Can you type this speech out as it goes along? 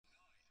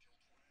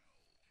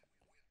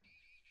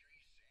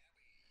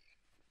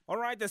All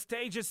right, the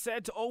stage is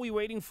set. All we're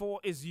waiting for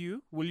is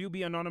you. Will you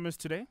be anonymous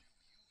today?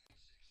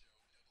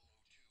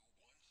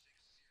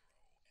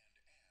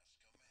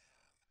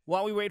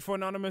 While we wait for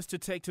Anonymous to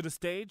take to the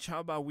stage,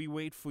 how about we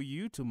wait for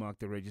you to mark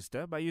the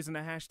register by using the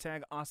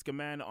hashtag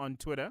AskAman on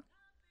Twitter?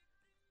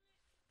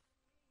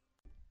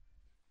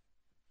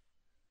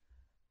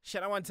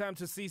 Shout out one time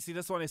to Cece.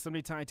 This one is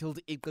simply titled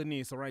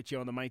Iqiniso right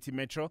here on the Mighty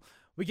Metro.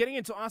 We're getting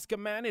into Ask a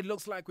Man. It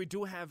looks like we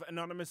do have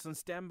Anonymous on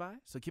standby,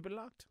 so keep it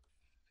locked.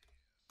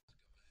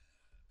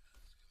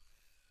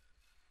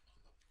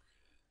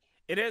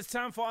 It is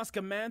time for Ask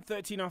a Man,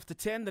 13 after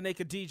 10. The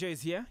Naked DJ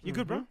is here. You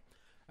good, bro?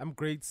 I'm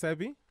great,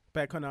 Sabi.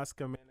 Back on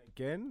Ask a Man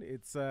again.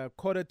 It's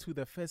quarter to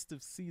the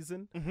festive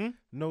season.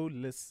 No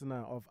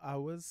listener of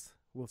ours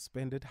will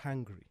spend it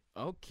hungry.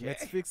 Okay.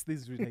 Let's fix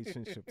these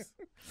relationships.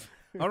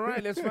 All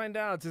right, let's find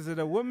out. Is it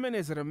a woman?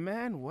 Is it a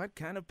man? What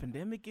kind of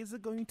pandemic is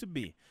it going to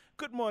be?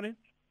 Good morning.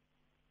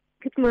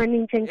 Good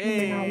morning,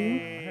 gentlemen. How are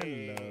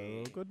you?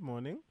 Hello. Good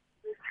morning.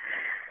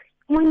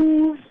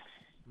 Morning.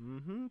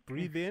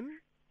 Breathe in.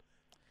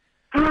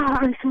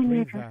 I'm so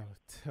Breathe nervous.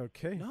 out.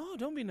 Okay. No,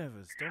 don't be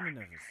nervous. Don't be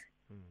nervous.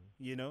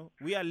 You know,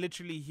 we are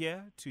literally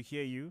here to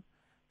hear you.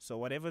 So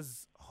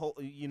whatever's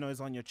is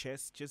on your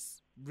chest,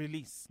 just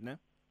release, no?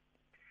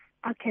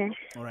 Okay.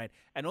 All right.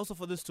 And also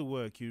for this to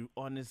work, you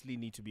honestly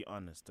need to be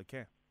honest,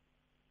 okay?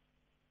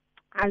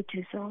 I'll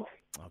do so.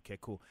 Okay,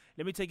 cool.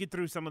 Let me take you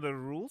through some of the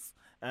rules.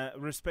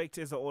 Respect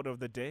is the order of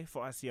the day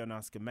for us here on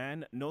Ask a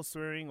Man. No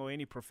swearing or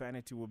any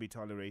profanity will be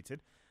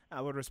tolerated.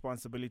 Our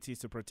responsibility is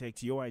to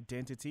protect your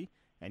identity,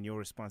 and your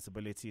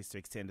responsibility is to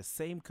extend the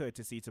same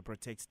courtesy to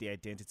protect the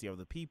identity of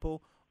the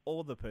people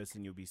or the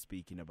person you'll be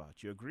speaking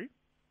about. You agree?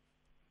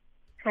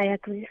 I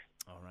agree.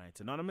 All right.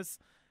 Anonymous,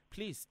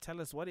 please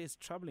tell us what is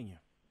troubling you.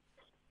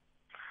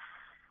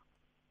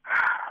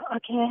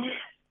 Okay.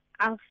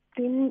 I've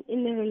been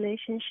in a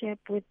relationship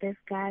with this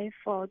guy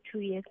for 2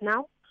 years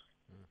now.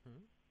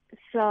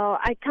 So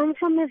I come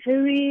from a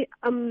very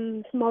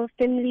small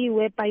family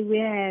whereby we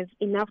have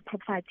enough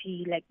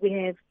property. Like we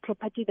have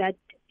property that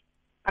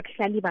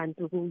actually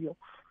bantu.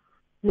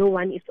 No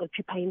one is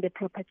occupying the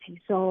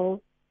property.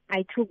 So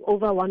I took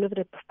over one of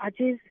the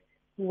properties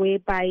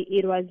whereby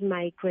it was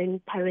my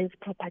grandparents'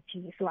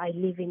 property. So I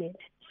live in it.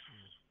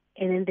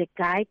 And then the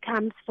guy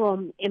comes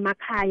from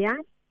Emakaya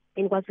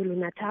in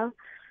KwaZulu-Natal.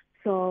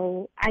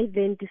 So I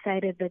then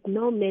decided that,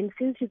 no, man,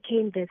 since you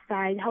came this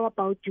side, how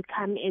about you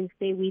come and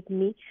stay with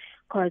me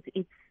because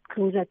it's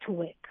closer to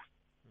work.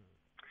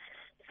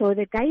 So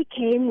the guy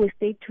came, we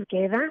stayed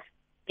together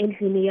in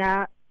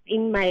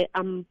my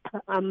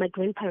my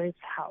grandparents'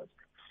 house.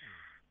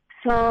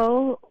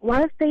 So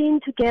while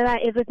staying together,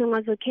 everything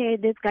was okay.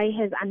 This guy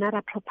has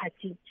another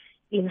property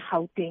in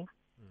Gauteng,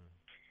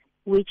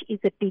 which is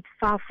a bit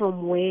far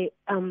from where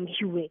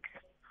he works.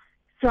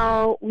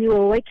 So we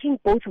were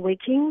both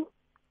working.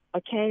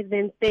 Okay,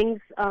 then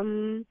things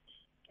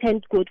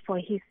turned good for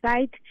his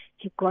side.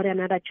 He got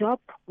another job,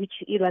 which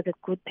it was a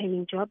good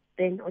paying job.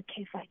 Then,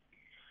 okay, fine.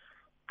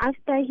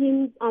 After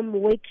him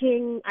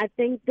working, I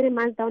think 3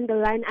 months down the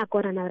line, I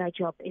got another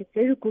job. It's a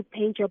very good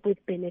paying job with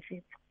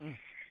benefits.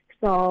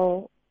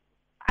 So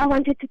I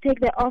wanted to take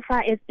the offer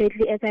as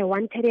badly as I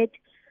wanted it.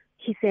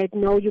 He said,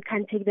 no, you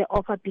can't take the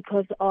offer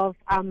because of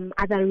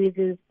other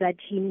reasons that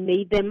he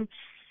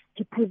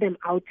put them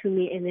out to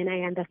me, and then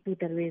I understood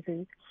the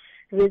reasons.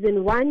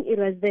 Reason one, it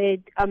was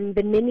that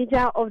the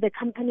manager of the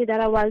company that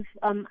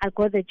I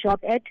got the job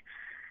at,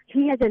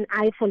 he has an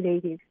eye for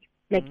ladies.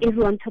 Like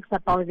everyone talks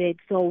about it,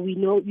 so we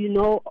know,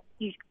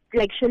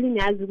 like surely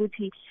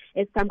Nyazuguti,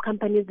 at some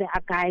companies there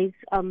are guys,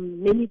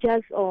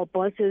 managers or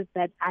bosses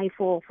that eye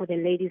for the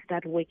ladies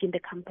that work in the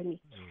company.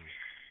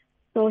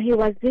 So he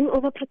was being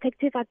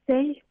overprotective, I'd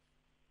say,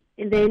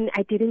 and then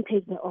I didn't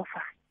take the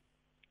offer.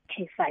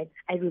 Okay, fine.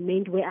 I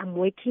remained where I'm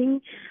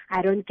working.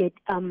 I don't get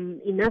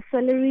enough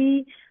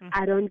salary.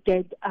 I don't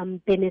get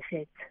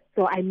benefits.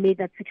 So I made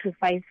that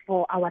sacrifice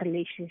for our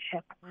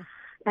relationship.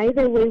 By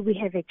the way, we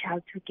have a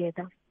child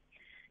together.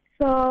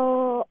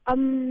 So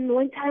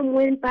one time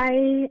went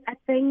by, I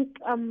think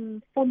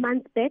 4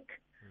 months back,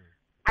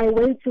 I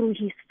went through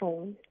his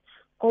phone.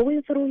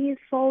 Going through his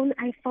phone,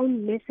 I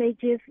found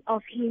messages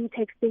of him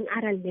texting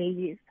other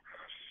ladies,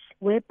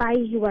 whereby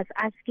he was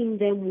asking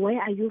them, where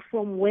are you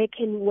from? When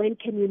can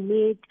we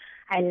meet?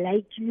 I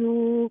like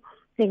you,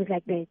 things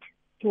like that.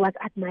 He was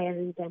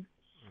admiring them.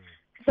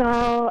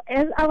 So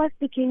as I was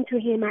speaking to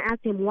him, I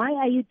asked him, why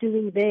are you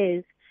doing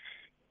this?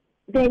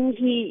 Then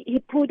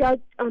he put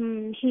out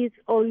his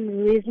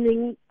own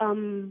reasoning.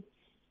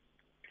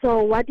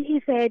 So what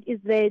he said is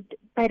that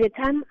by the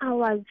time I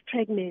was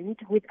pregnant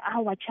with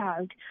our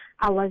child,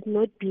 I was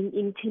not being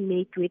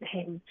intimate with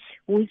him,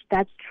 which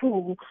that's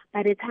true.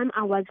 By the time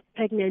I was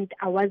pregnant,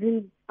 I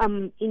wasn't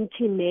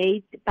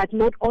intimate, but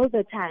not all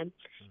the time.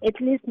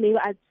 At least maybe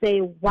I'd say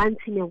once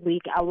in a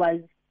week I was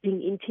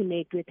being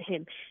intimate with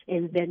him.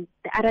 And then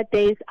the other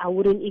days I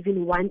wouldn't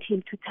even want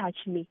him to touch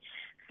me.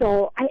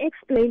 So I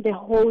explained the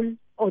whole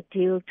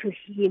ordeal to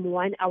him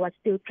when I was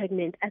still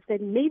pregnant. I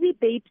said, maybe,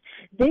 babe,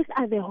 these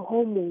are the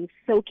hormones.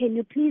 So can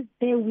you please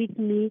bear with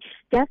me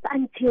just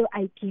until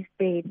I give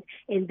birth,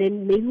 and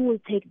then maybe we'll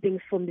take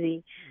things from there.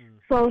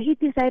 So he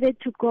decided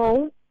to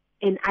go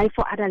and eye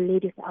for other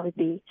ladies out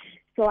there.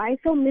 So I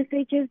saw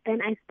messages,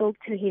 then I spoke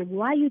to him.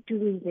 Why are you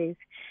doing this?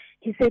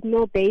 He said,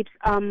 no, babes,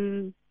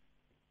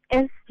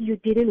 as you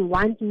didn't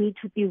want me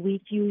to be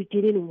with you, you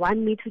didn't want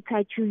me to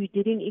touch you, you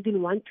didn't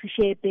even want to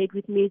share a bed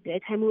with me at the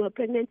time we were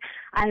pregnant,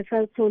 I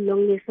felt so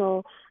lonely,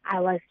 so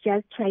I was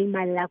just trying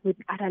my luck with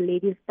other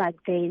ladies back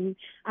then.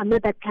 I'm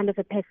not that kind of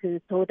a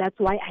person, so that's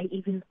why I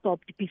even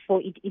stopped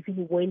before it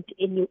even went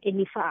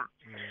any far.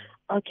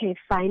 Okay,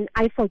 fine,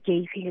 I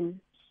forgave him.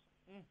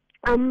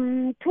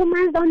 2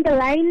 months down the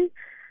line,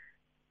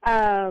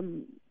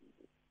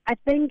 I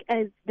think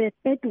as the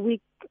third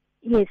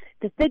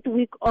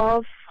week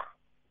of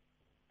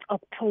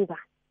October,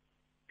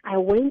 I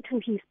went to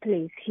his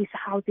place, his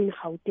house in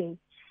Gauteng.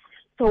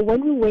 So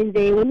when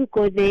we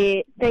go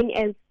there, thing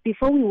is,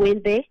 before we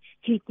went there,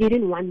 he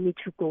didn't want me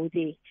to go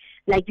there.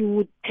 Like you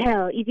would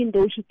tell, even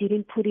though he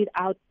didn't put it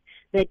out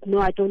that, no,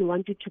 I don't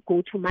want you to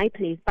go to my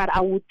place, but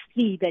I would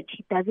see that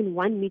he doesn't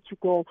want me to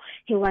go.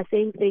 He was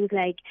saying things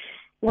like,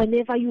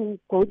 whenever you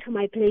go to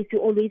my place, you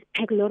always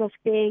pack a lot of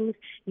things.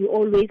 You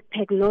always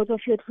pack lots of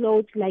your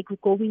clothes, like you're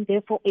going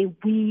there for a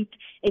week,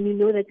 and you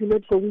know that you're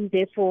not going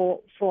there for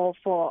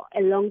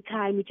a long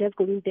time. You're just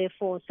going there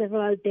for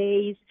several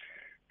days.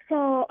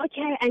 So,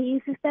 okay, I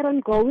insisted on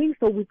going.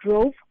 So we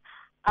drove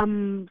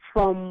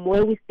from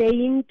where we're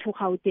staying to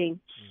Gauteng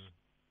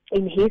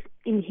in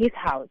his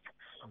house.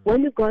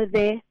 When we got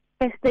there,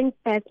 first thing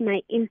first,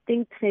 my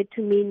instinct said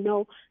to me,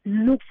 no,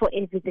 look for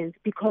evidence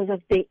because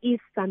there is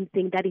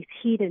something that is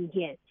hidden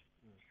here.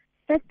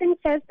 First thing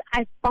first,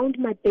 I found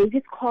my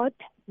baby's cot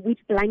with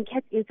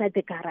blankets inside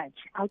the garage,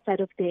 outside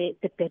of the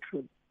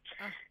bedroom.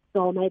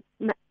 So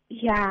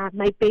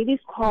my baby's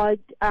cot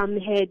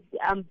had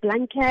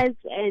blankets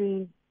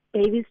and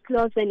baby's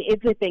clothes and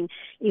everything.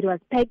 It was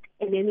packed,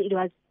 and then it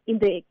was in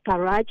the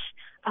garage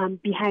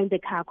behind the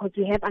car, because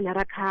we have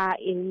another car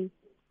in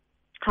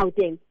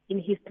Gauteng in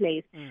his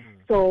place.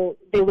 So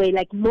they were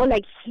more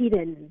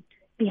hidden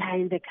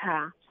behind the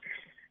car.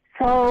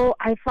 So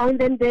I found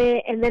them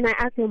there, and then I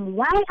asked him,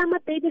 why are my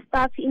baby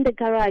stuff in the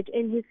garage?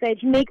 And he said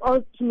he made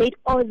all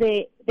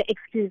the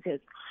excuses.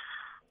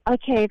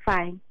 Okay,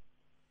 fine.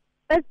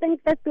 First thing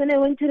first, when I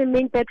went to the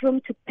main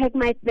bedroom to pack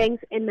my things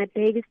and my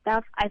baby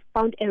stuff, I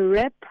found a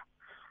wrap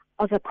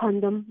of a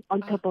condom on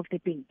top of the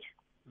bed.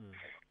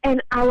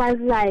 And I was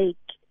like,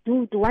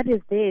 dude, what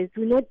is this?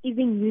 We're not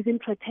even using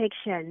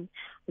protection.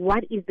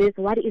 What is this?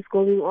 What is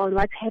going on?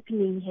 What's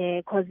happening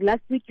here? Because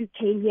last week you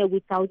came here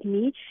without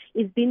me.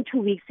 It's been 2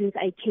 weeks since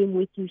I came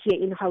with you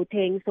here in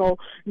Gauteng. So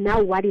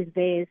now what is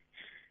this?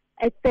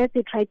 At first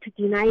he tried to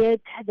deny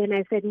it. Then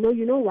I said, no,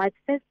 you know what?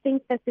 First thing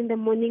first in the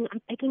morning,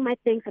 I'm packing my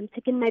things. I'm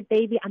taking my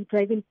baby. I'm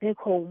driving back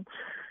home.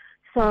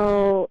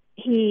 So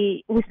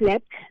we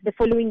slept. The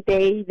following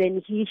day,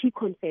 then he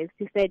confessed.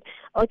 He said,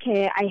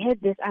 okay, I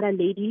had this other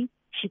lady.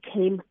 She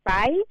came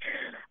by.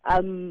 I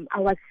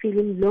was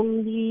feeling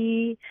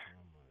lonely.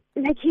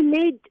 He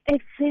made a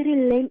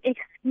very lame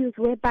excuse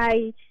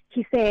whereby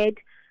he said,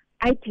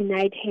 I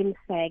denied him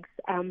sex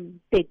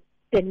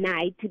the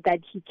night that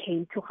he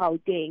came to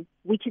Gauteng,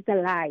 which is a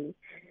lie.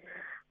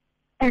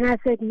 And I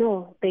said,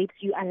 no, babes,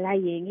 you are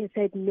lying. He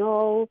said,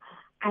 no,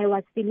 I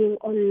was feeling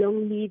all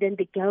lonely. Then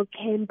the girl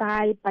came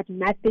by, but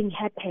nothing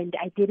happened.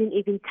 I didn't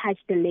even touch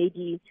the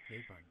lady.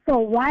 So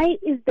why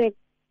is the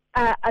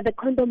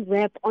condom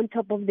wrap on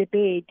top of the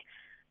bed?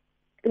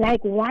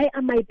 Why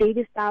are my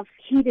baby stuff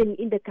hidden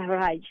in the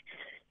garage?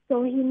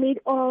 So he made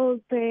all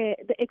the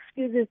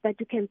excuses that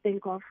you can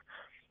think of.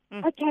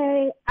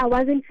 Okay, I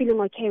wasn't feeling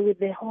okay with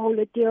the whole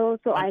deal,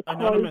 so I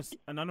called.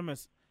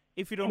 Anonymous,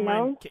 if you don't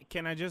mind,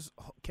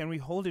 can we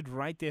hold it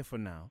right there for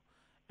now?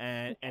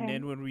 And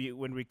then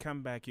when we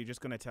come back, you're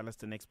just going to tell us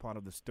the next part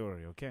of the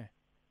story, okay?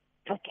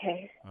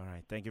 Okay. All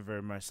right, thank you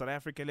very much. South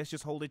Africa, let's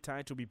just hold it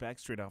tight. We'll be back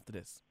straight after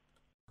this.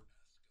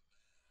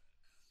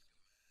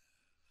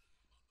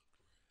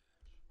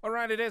 All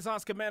right, it is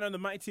Ask a Man on the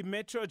Mighty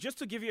Metro. Just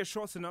to give you a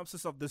short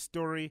synopsis of the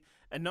story,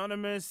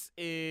 Anonymous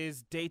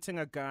is dating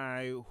a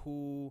guy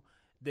who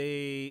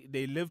they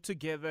lived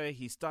together.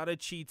 He started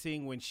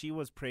cheating when she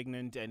was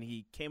pregnant, and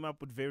he came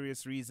up with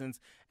various reasons.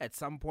 At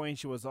some point,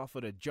 she was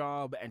offered a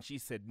job, and she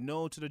said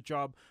no to the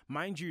job.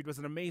 Mind you, it was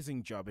an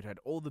amazing job. It had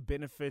all the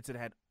benefits. It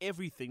had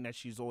everything that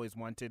she's always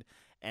wanted.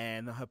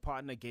 And her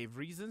partner gave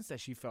reasons that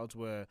she felt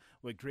were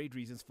great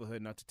reasons for her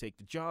not to take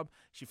the job.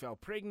 She fell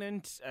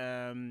pregnant,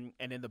 and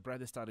then the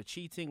brother started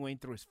cheating,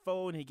 went through his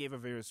phone. He gave her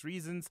various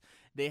reasons.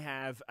 They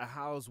have a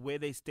house where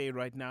they stay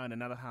right now and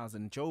another house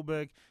in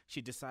Joburg.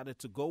 She decided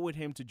to go with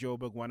him to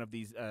Joburg one of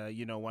these,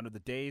 one of the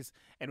days.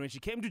 And when she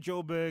came to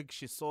Joburg,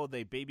 she saw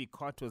their baby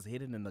cot was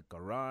hidden in the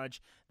garage.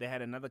 They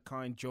had another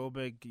car in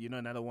Joburg,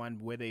 another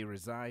one where they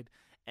reside.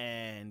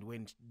 And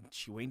when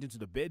she went into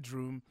the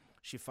bedroom,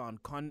 she found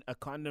a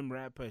condom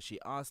wrapper. She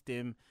asked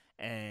him,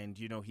 and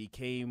he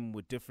came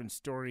with different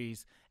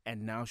stories,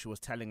 and now she was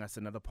telling us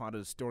another part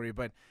of the story.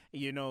 But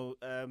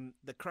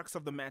the crux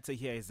of the matter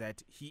here is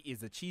that he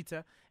is a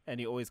cheater, and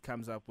he always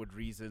comes up with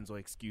reasons or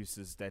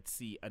excuses that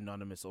see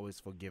Anonymous always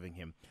forgiving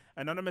him.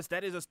 Anonymous,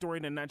 that is a story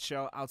in a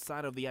nutshell,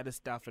 outside of the other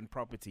stuff and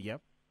property. Yeah.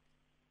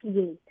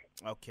 Yes.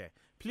 Okay,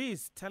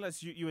 please tell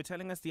us. You were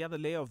telling us the other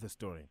layer of the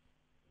story.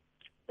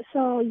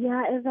 So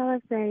yeah, as I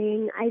was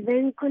saying, I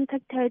then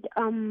contacted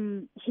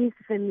his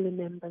family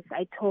members.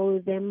 I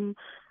told them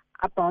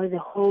about the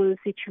whole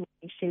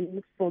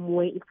situation from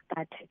where it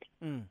started.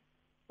 Mm.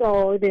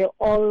 So they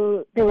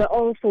were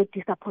all so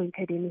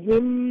disappointed in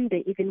him.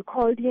 They even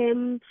called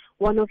him.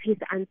 One of his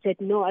aunts said,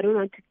 "No, I don't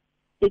want to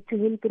speak to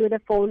him through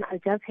the phone. I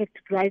just have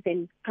to drive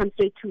and come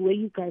straight to where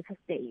you guys are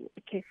staying."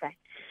 Okay, fine.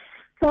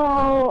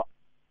 So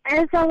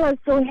as I was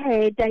so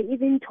hurt, I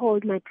even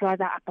told my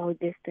brother about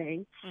this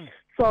thing. Mm.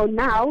 So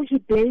now he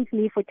blames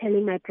me for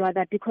telling my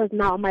brother, because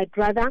now my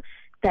brother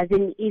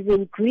doesn't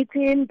even greet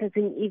him,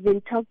 doesn't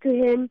even talk to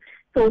him.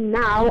 So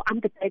now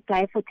I'm the bad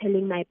guy for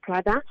telling my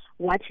brother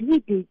what he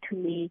did to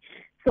me.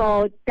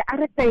 So the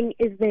other thing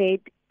is that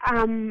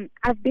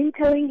I've been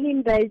telling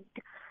him that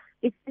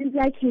it seems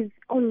like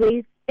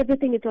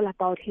everything is all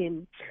about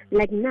him.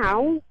 Like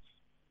now,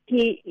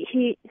 he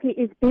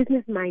is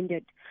business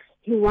minded.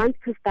 He wants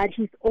to start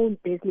his own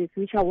business,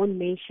 which I won't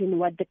mention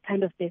what the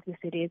kind of business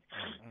it is.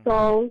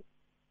 So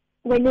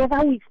whenever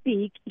we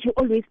speak, he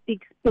always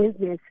speaks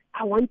business.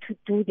 I want to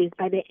do this.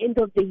 By the end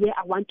of the year,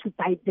 I want to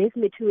buy this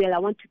material. I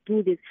want to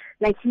do this.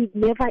 Like, he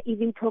never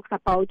even talks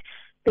about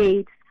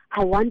dates.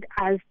 I want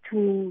us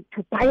to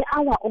buy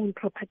our own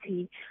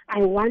property. I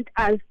want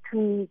us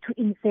to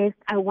invest.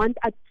 I want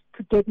us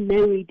to get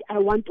married. I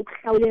want to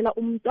hlawulela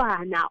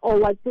umntwana or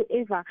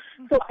whatsoever.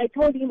 So I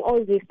told him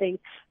all these things.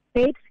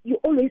 Babes, you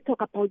always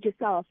talk about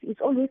yourself. It's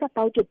always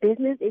about your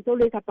business. It's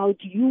always about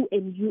you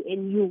and you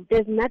and you.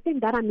 There's nothing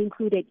that I'm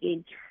included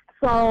in.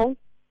 So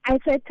I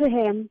said to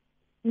him,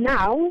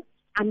 now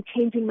I'm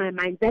changing my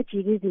mind. That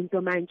isn't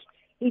so much.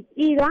 It's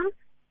either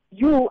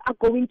you are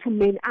going to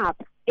man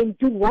up and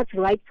do what's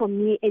right for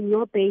me and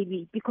your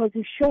baby, because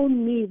you've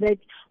shown me that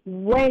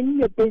when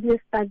your business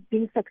starts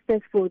being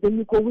successful, then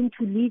you're going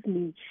to leave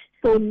me.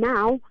 So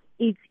now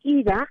it's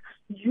either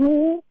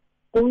you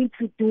going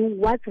to do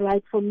what's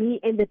right for me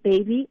and the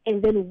baby,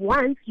 and then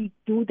once you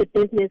do the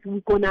business, we're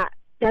gonna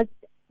just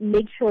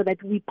make sure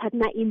that we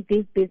partner in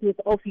this business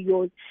of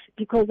yours,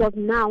 because of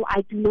now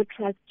I do not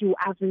trust you.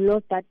 I've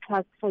lost that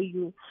trust for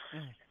you.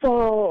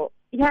 So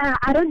yeah,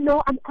 I don't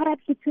know. I'm caught up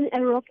between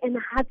a rock and a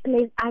hard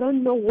place. I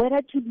don't know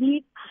whether to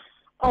leave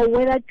or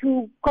whether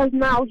to, because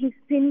now he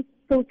seems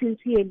so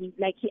sincerely,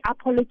 like he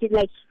apologized,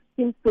 like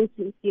he seems so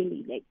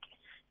sincerely, like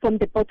from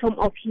the bottom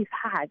of his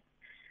heart.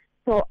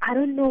 So I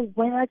don't know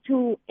whether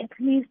to at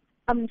least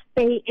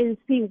stay and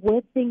see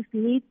where things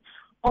lead,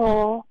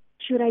 or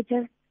should I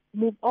just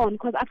move on?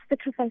 Because I've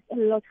sacrificed a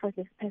lot for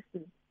this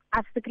person.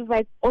 I've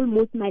sacrificed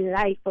almost my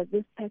life for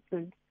this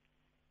person.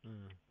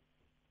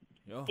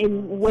 So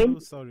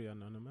sorry,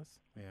 Anonymous.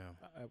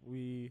 Yeah.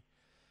 We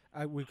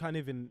can't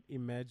even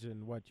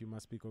imagine what you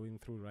must be going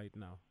through right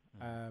now.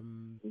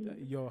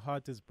 Your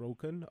heart is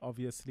broken,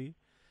 obviously.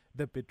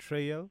 The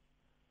betrayal,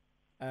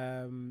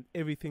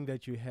 everything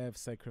that you have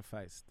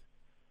sacrificed.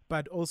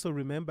 But also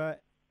remember,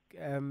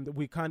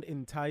 we can't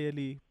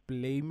entirely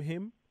blame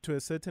him. To a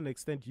certain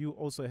extent, you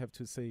also have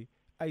to say,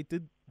 I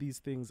did these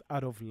things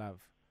out of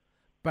love,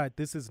 but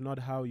this is not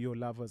how your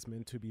love was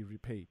meant to be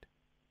repaid.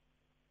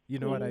 You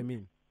know what I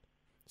mean?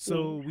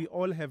 So we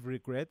all have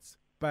regrets,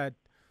 but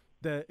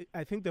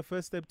I think the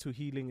first step to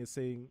healing is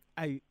saying,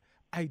 I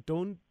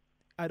don't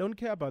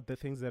care about the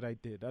things that I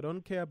did. I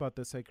don't care about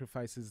the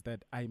sacrifices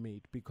that I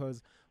made,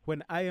 because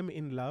when I am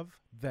in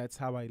love, that's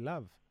how I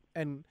love.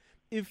 And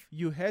if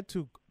you had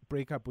to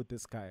break up with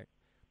this guy,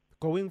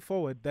 going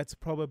forward, that's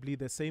probably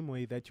the same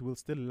way that you will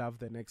still love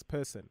the next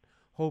person,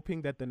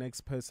 hoping that the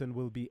next person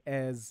will be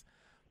as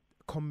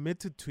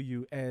committed to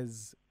you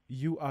as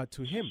you are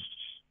to him.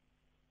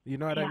 You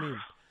know what I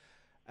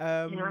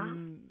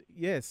mean?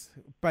 Yes,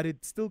 but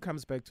it still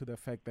comes back to the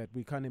fact that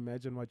we can't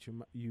imagine what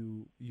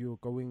you're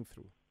going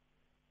through.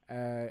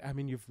 I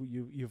mean,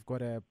 you've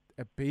got a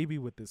baby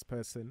with this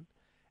person,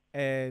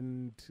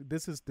 and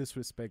this is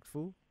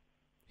disrespectful.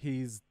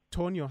 He's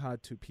torn your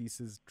heart to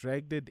pieces,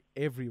 dragged it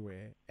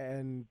everywhere,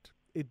 and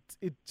it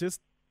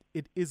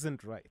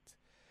isn't right.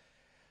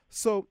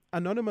 So,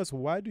 Anonymous,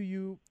 why do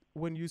you,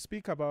 when you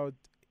speak about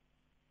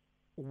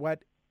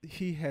what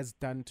he has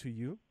done to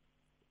you,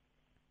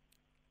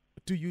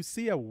 do you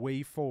see a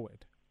way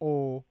forward,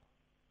 or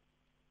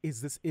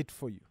is this it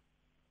for you?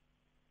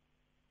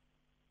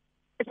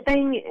 The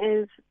thing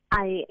is,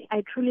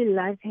 I truly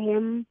love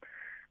him,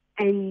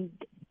 and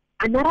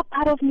another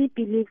part of me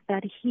believes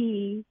that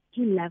he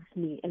loves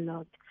me a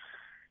lot.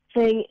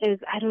 Thing is,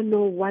 I don't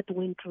know what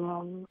went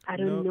wrong. I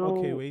don't know.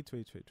 Okay, wait.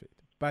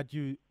 But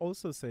you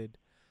also said,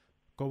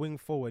 going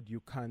forward,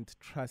 you can't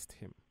trust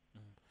him.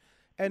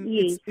 And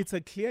yes. it's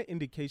a clear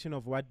indication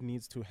of what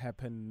needs to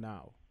happen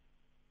now.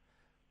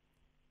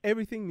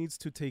 everything needs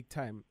to take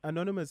time.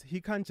 Anonymous,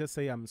 he can't just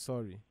say, I'm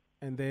sorry,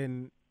 and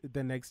then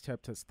the next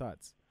chapter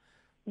starts.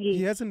 Yes.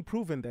 He hasn't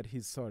proven that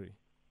he's sorry.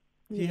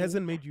 He Yes.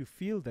 hasn't made you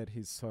feel that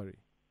he's sorry.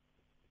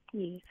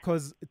 Yes.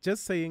 Because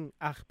just saying,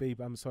 babe,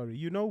 I'm sorry.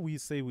 You know, we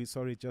say we're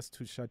sorry just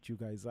to shut you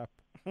guys up.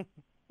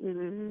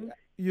 Mm-hmm.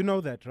 You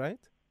know that, right?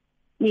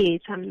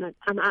 Yes, I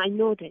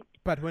know that.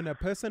 But when a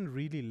person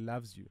really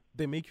loves you,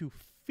 they make you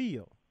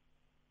feel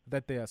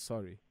that they are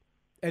sorry.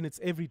 And it's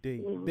every day.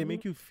 Mm-hmm. They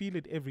make you feel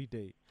it every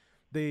day.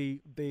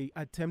 They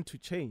attempt to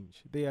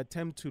change. They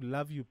attempt to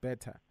love you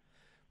better.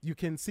 You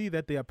can see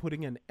that they are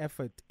putting an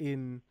effort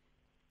in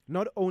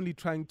not only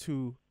trying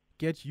to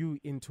get you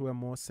into a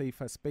more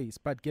safer space,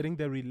 but getting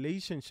the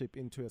relationship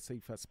into a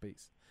safer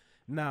space.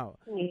 Now,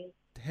 Yes.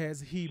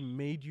 has he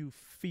made you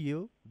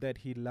feel that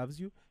he loves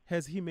you?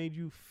 Has he made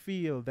you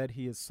feel that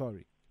he is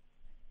sorry?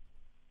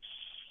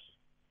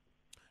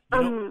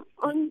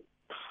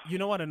 You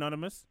know what,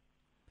 Anonymous?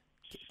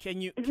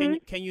 Can you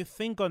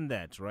think on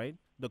that, right?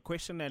 The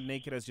question that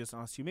Naked has just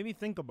asked you. Maybe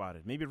think about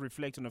it. Maybe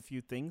reflect on a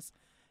few things.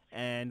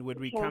 And when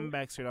we come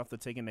back straight after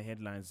taking the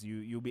headlines,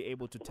 you'll be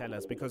able to tell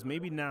us. Because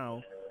maybe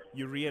now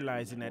you're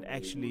realizing that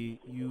actually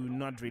you're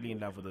not really in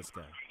love with this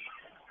guy.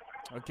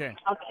 Okay.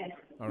 Okay.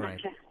 All right.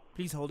 Okay.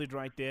 Please hold it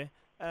right there.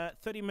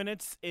 30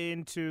 minutes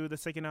into the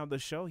second hour of the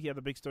show. Here are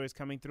the big stories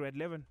coming through at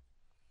 11.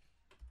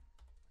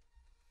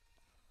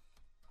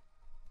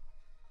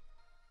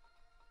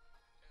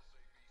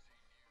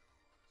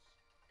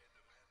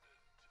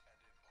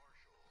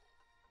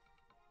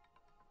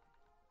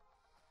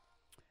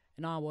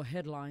 In our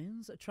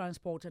headlines,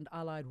 Transport and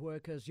Allied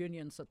Workers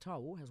Union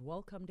SATAU has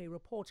welcomed a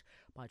report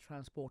by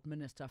Transport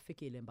Minister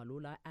Fikile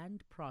Mbalula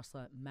and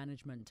PRASA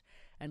management.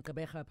 And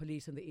Gqeberha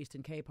police in the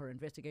Eastern Cape are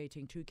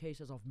investigating 2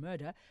 cases of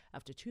murder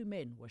after 2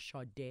 men were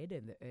shot dead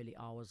in the early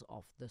hours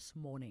of this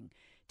morning.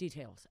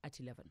 Details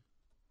at 11.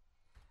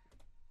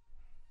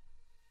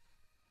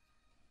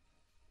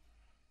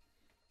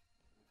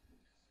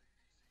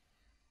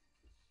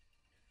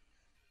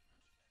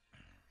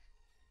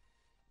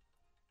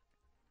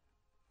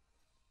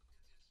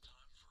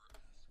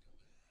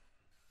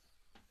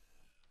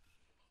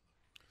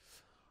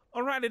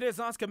 All right, it is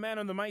Ask a Man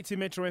on the Mighty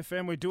Metro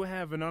FM. We do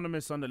have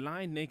Anonymous on the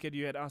line. Naked,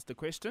 you had asked the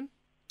question.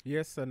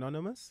 Yes,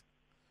 Anonymous.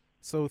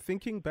 So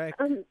thinking back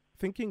and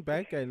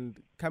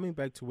coming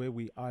back to where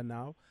we are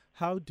now,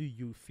 how do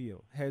you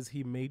feel? Has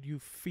he made you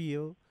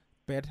feel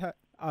better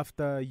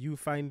after you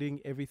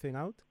finding everything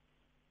out?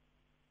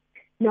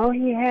 No,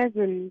 he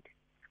hasn't.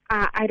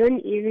 I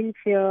don't even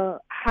feel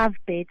half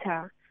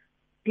better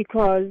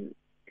because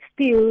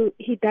still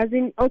he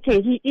doesn't. Okay,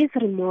 he is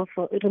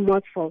remorseful.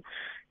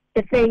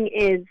 The thing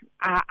is,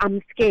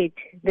 I'm scared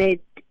that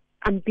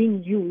I'm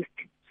being used.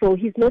 So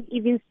he's not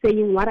even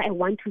saying what I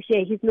want to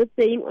hear. He's not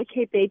saying,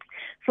 okay, babe,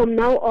 from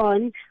now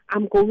on,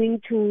 I'm going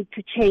to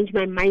change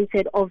my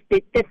mindset of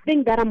the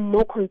thing that I'm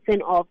more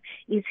concerned of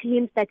is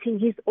him starting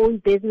his own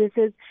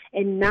businesses.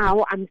 And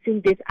now I'm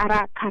seeing this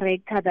other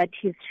character that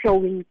he's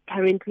showing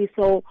currently.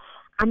 So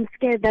I'm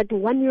scared that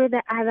one way or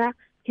the other,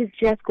 he's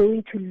just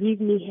going to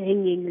leave me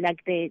hanging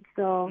like that.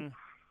 So...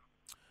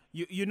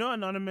 You know,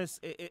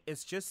 Anonymous,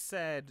 it's just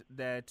sad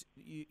that,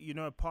 you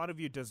know, a part of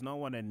you does not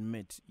want to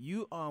admit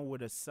you are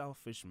with a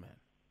selfish man.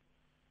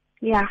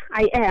 Yeah,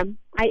 I am.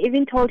 I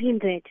even told him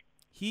that.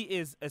 He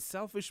is a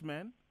selfish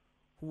man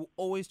who will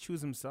always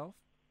choose himself,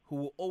 who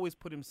will always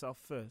put himself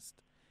first.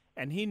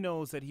 And he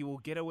knows that he will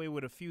get away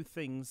with a few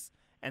things.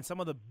 And some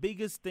of the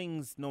biggest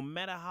things, no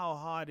matter how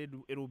hard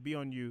it will be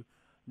on you,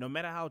 no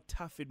matter how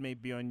tough it may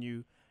be on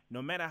you,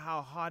 no matter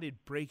how hard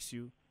it breaks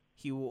you,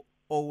 he will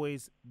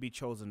always be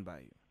chosen by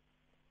you.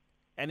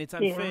 And it's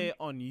unfair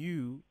on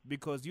you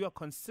because you are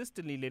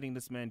consistently letting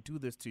this man do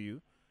this to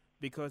you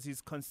because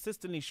he's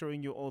consistently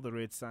showing you all the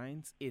red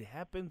signs. It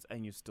happens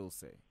and you still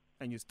stay.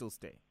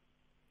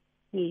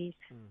 Yes.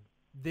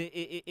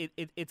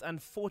 It's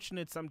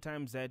unfortunate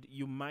sometimes that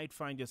you might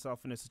find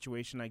yourself in a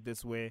situation like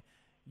this where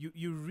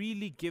you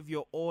really give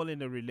your all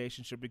in a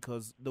relationship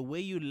because the way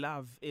you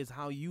love is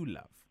how you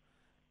love.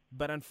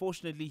 But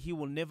unfortunately, he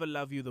will never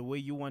love you the way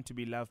you want to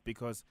be loved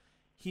because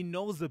he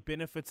knows the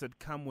benefits that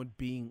come with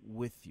being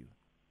with you.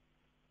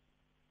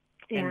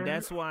 Yeah. And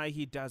that's why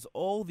he does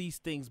all these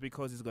things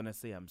because he's going to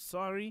say, I'm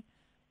sorry.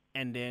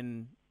 And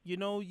then, you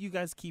know, you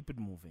guys keep it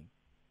moving.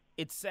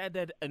 It's sad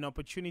that an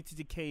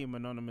opportunity came,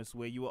 Anonymous,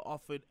 where you were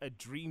offered a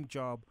dream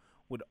job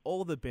with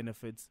all the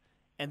benefits.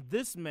 And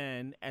this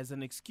man, as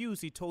an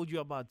excuse, he told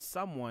you about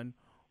someone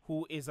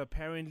who is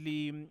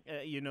apparently,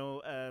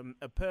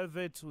 a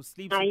pervert who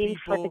sleeps with people.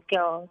 For the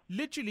girl.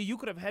 Literally, you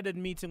could have had a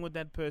meeting with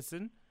that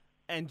person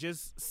and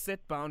just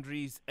set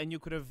boundaries and you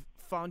could have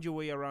found your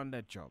way around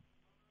that job.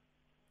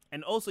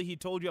 And also, he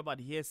told you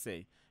about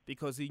hearsay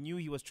because he knew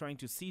he was trying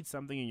to seed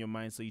something in your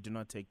mind so you do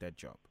not take that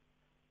job.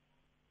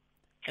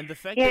 And the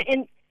fact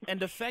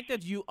the fact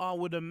that you are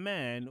with a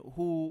man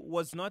who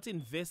was not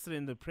invested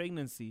in the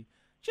pregnancy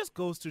just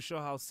goes to show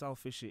how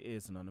selfish he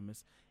is,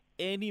 Anonymous.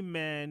 Any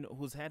man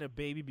who's had a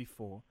baby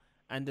before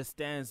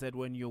understands that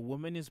when your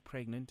woman is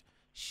pregnant,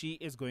 she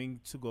is going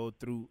to go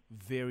through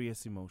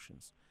various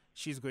emotions.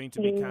 She's going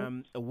to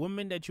become a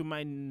woman that you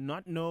might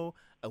not know,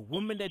 a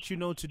woman that you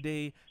know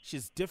today.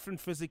 She's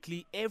different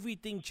physically.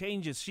 Everything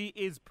changes. She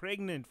is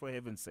pregnant, for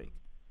heaven's sake.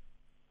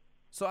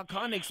 So I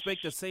can't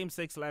expect the same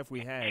sex life we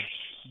had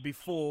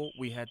before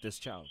we had this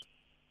child.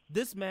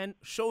 This man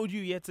showed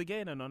you yet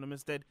again,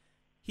 Anonymous, that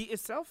he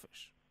is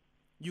selfish.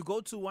 You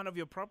go to one of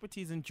your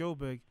properties in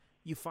Joburg,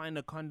 you find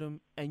a condom,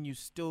 and you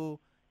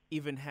still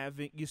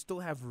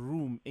have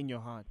room in your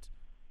heart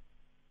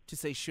to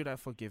say, should I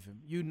forgive him?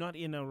 You're not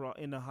in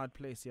a hard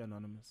place here,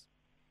 Anonymous.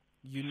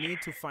 You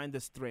need to find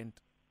the strength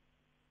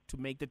to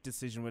make the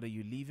decision whether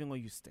you're leaving or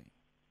you're staying.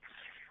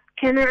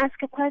 Can I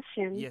ask a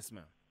question? Yes,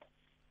 ma'am.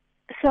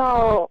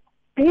 So,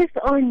 based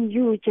on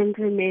you,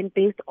 gentlemen,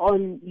 based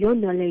on your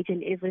knowledge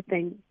and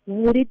everything,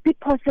 would it be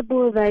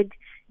possible that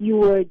you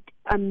would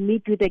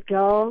meet with a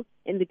girl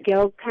and the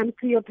girl comes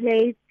to your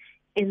place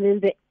and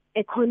then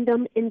a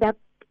condom end up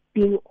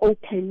being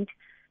opened,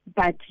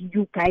 but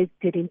you guys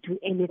didn't do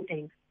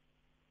anything?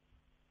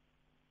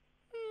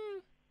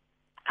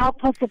 How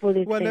possible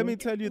is Well, this? let me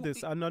tell you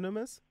this,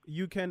 Anonymous.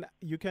 You can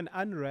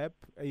unwrap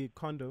a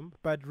condom,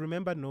 but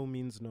remember, no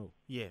means no.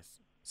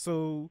 Yes.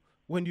 So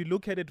when you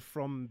look at it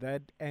from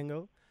that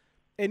angle,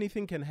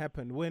 anything can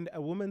happen. When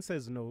a woman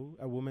says no,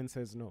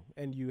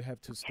 and you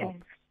have to stop. Okay.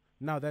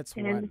 Now that's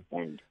I one.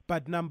 understand.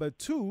 But number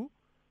two,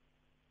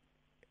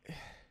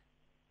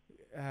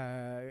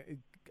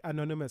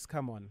 Anonymous,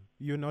 come on,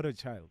 you're not a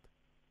child.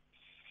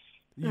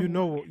 You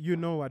know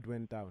what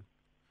went down.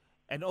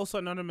 And also,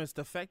 Anonymous,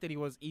 the fact that he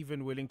was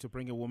even willing to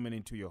bring a woman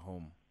into your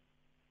home,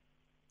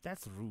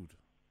 that's rude.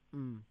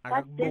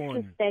 That's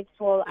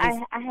disrespectful.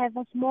 I have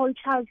a small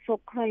child, for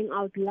crying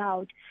out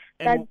loud.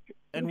 And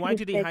why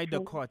did he hide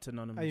the cot,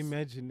 Anonymous? I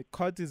imagine the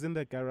cot is in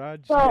the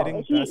garage, so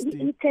getting dusty.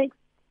 He takes.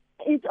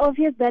 It's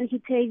obvious that he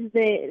takes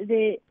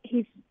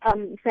his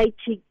side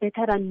chick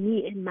better than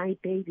me and my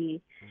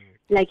baby.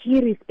 Like, he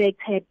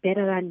respects her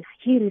better than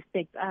he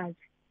respects us.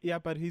 Yeah,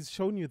 but he's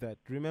shown you that.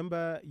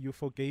 Remember, you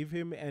forgave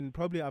him, and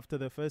probably after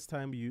the first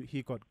time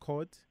he got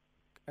caught,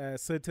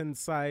 certain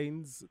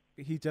signs,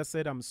 he just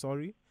said, I'm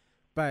sorry,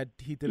 but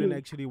he didn't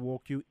actually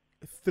walk you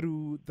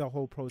through the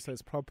whole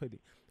process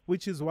properly,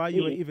 which is why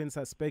you were even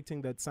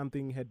suspecting that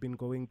something had been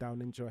going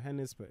down in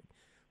Johannesburg,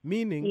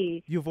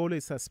 meaning you've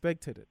always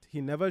suspected it. He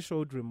never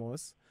showed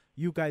remorse.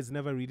 You guys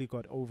never really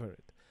got over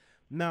it.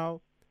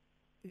 Now,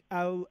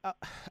 I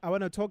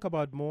want to talk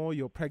about more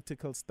your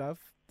practical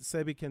stuff.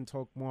 Sebi can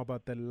talk more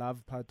about the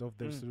love part of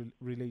this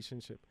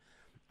relationship.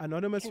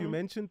 Anonymous, you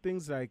mentioned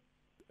things like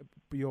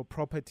your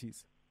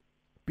properties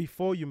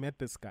before you met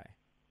this guy.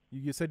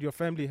 You said your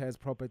family has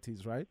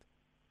properties, right?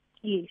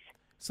 Yes.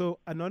 So,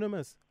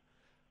 Anonymous,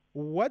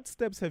 what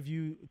steps have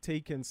you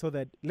taken so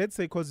that, let's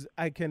say, because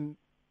I can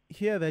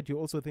hear that you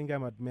also think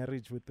I'm at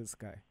marriage with this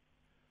guy.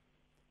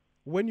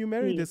 When you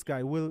marry this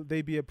guy, will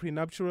there be a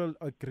prenuptial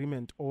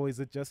agreement, or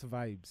is it just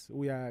vibes?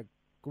 We are,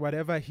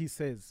 whatever he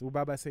says,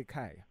 ubaba se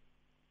kai.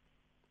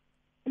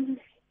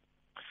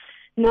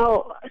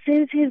 No,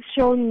 since he's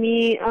shown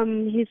me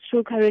his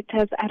true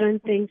characters, I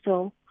don't think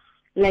so.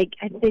 Like,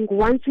 I think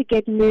once we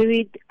get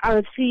married,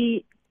 I'll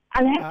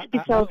have to be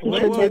selfish.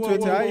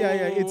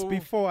 It's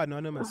before,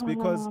 Anonymous,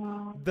 because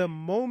the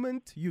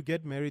moment you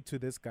get married to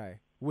this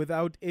guy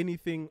without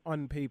anything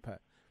on paper,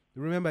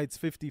 remember it's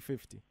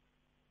 50-50.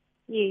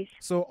 Yes.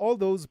 So all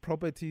those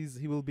properties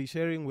he will be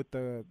sharing with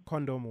the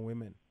condom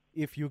women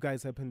if you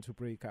guys happen to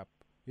break up.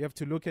 You have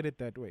to look at it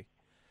that way.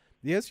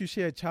 Yes, you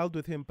share a child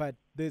with him, but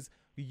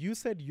you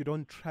said you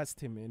don't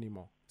trust him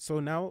anymore. So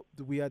now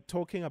we are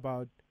talking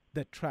about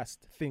the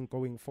trust thing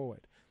going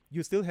forward.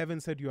 You still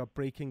haven't said you are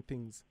breaking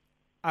things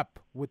up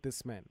with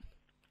this man,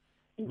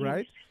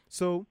 right?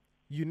 So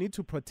you need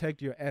to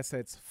protect your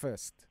assets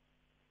first.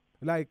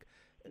 Like,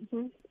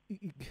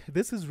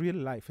 this is real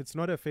life. It's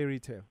not a fairy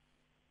tale.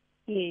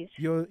 Yes.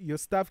 Your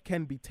stuff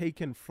can be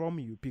taken from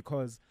you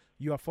because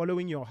you are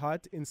following your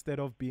heart instead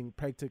of being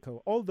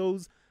practical. All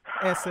those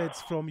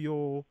assets from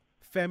your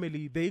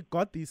family, they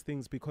got these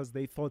things because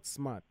they thought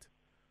smart.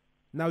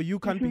 Now you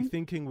can't be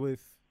thinking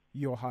with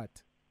your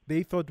heart.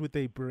 They thought with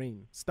their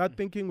brain. Start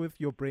thinking with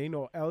your brain,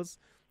 or else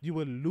you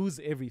will lose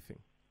everything.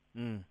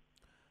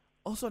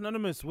 Also,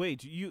 Anonymous,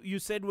 wait. You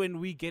said when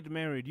we get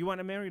married, you want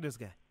to marry this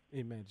guy?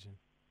 Imagine.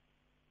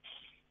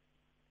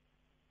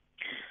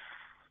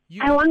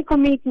 I want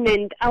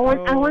commitment. I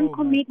want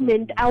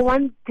commitment. I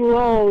want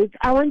growth.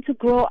 I want to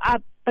grow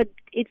up, but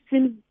it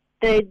seems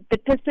the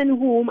person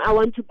whom I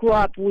want to grow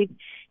up with,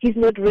 he's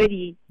not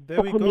ready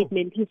for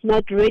commitment. He's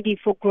not ready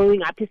for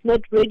growing up. He's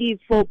not ready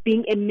for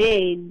being a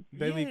man.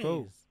 There we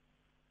go.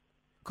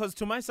 Because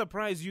to my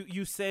surprise,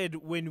 you said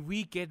when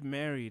we get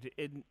married,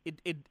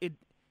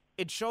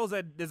 it shows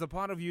that there's a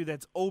part of you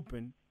that's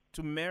open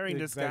to marrying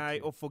this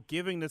guy, or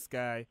forgiving this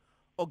guy,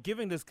 or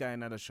giving this guy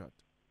another shot.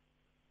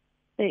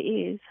 There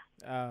is.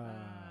 I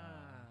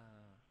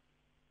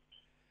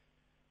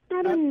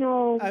don't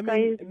know,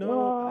 guys.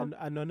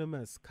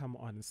 Anonymous, come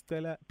on.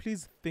 Stella,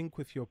 please think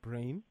with your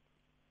brain.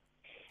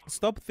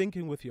 Stop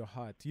thinking with your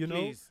heart. You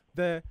know, Please.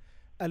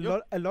 A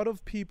lot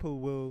of people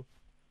will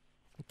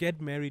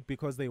get married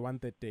because they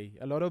want that day.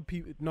 A lot of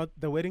people, not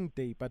the wedding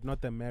day, but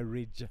not the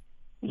marriage.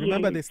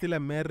 Remember, Yes. there's still a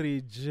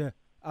marriage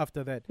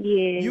after that.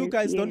 Yes, You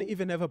guys don't yes.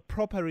 even have a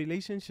proper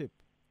relationship.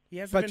 He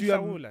hasn't But been you are,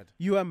 Shaulad.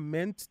 you are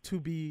meant to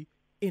be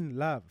in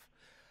love.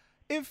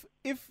 If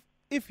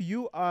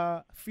you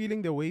are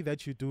feeling the way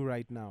that you do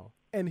right now,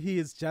 and he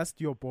is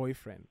just your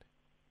boyfriend,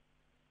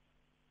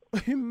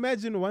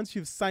 imagine once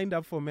you've signed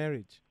up for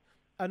marriage.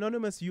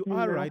 Anonymous, you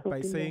are No, right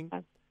by something saying,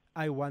 like that.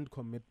 I want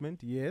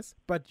commitment, yes,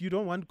 but you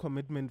don't want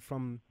commitment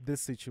from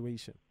this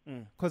situation.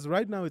 Mm. Because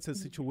right now it's a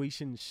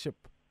situationship.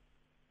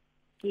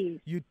 Yes.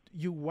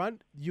 You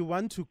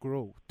want to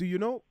grow. Do you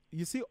know,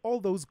 you see, all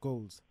those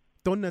goals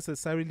don't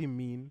necessarily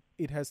mean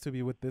it has to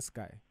be with this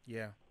guy.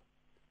 Yeah.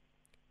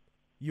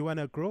 You want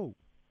to grow,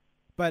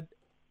 but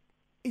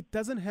it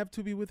doesn't have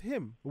to be with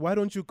him. Why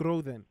don't you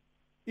grow then?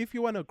 If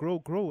you want to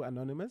grow,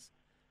 Anonymous.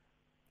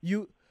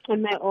 You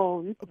On my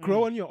own.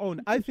 grow on your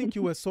own. I think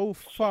you were so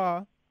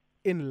far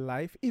in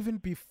life even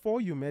before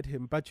you met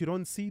him, but you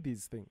don't see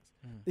these things.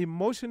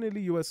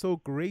 Emotionally, you were so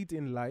great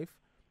in life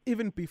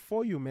even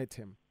before you met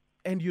him,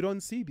 and you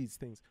don't see these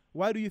things.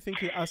 Why do you think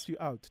he asked you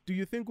out? Do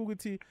you think,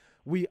 Uguti,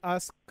 we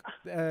asked,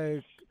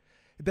 there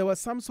was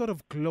some sort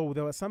of glow,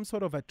 there was some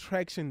sort of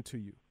attraction to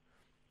you?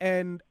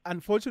 And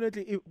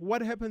unfortunately,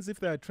 what happens if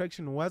the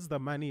attraction was the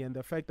money and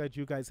the fact that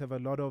you guys have a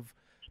lot of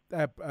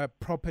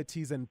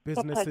properties and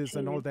businesses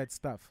and all that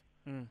stuff?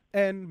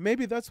 And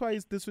maybe that's why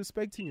he's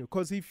disrespecting you,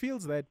 because he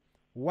feels that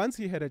once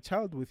he had a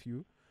child with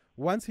you,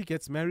 once he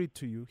gets married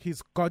to you,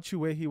 he's got you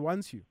where he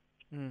wants you.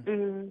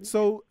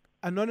 So,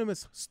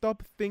 Anonymous,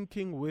 stop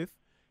thinking with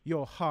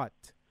your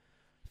heart.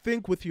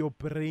 Think with your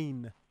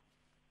brain.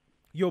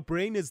 Your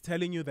brain is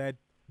telling you that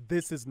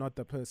this is not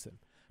the person.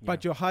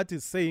 But your heart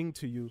is saying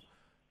to you,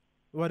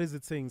 what is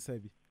it saying,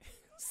 Sebi?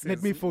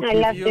 Let me I forgive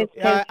love you. this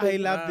Yeah, I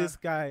person. love this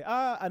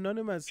guy.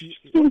 Anonymous.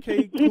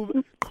 Okay,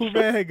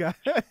 Kubega.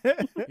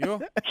 Yo.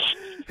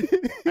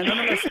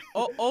 Anonymous.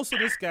 Also,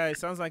 this guy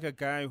sounds like a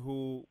guy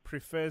who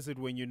prefers it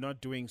when you're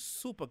not doing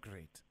super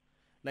great.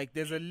 Like,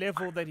 there's a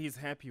level that he's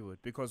happy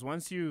with, because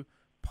once you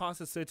pass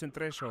a certain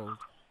threshold,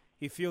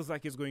 he feels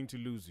like he's going to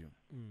lose you.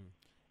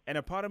 And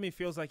a part of me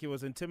feels like he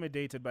was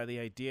intimidated by the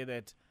idea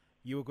that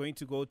you were going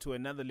to go to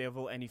another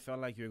level, and he felt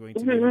like you were going to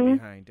leave him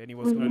behind, and he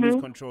was going to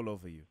lose control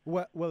over you.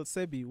 Well,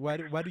 Sebi,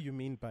 what do you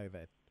mean by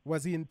that?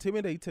 Was he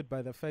intimidated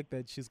by the fact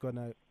that she's going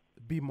to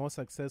be more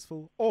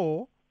successful,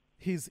 or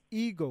his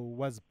ego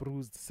was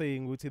bruised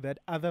saying, Wuti, that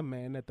other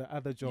man at the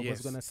other job was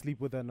Yes. going to sleep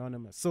with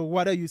Anonymous? So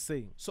what are you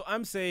saying? So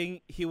I'm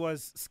saying he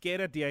was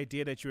scared at the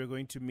idea that you were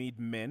going to meet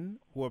men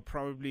who were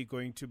probably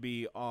going to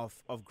be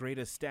of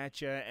greater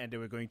stature, and they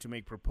were going to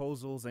make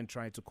proposals and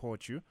try to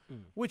court you,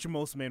 which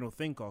most men will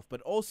think of,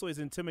 but also is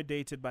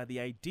intimidated by the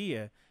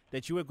idea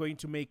that you were going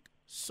to make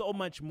so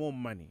much more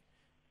money.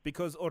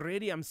 Because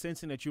already I'm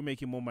sensing that you're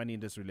making more money in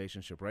this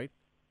relationship, right?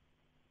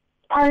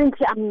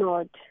 Currently, I'm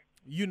not.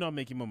 You're not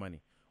making more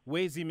money.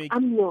 Where is he making?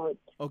 I'm not.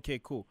 Okay,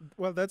 cool.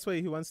 Well, that's why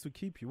he wants to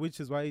keep you, which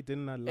is why he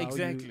didn't allow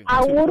Exactly. you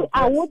I to would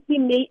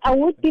progress. I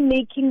would be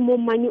making more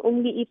money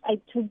only if I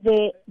took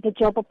the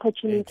job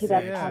opportunity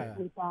that Exactly. comes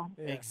with that.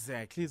 Yeah.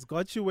 Exactly. He's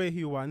got you where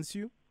he wants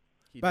you.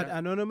 He But does-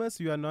 Anonymous,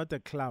 you are not a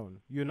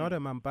clown. You're not a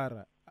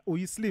mampara. Oh,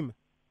 you slim.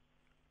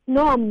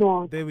 No, I'm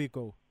not. There we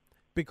go.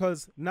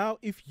 Because now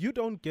if you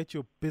don't get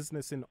your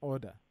business in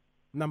order,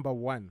 number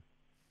one,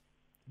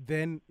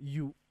 then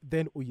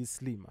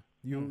uyislima.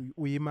 You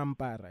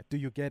uyimampara. Do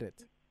you get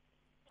it?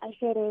 I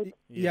said it.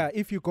 Yeah,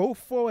 if you go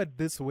forward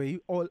this way,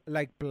 or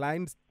like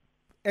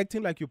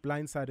acting like you're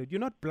blindsided, you're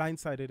not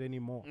blindsided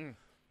anymore.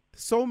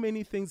 So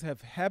many things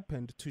have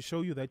happened to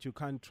show you that you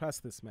can't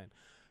trust this man.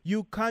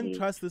 You can't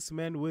trust this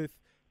man with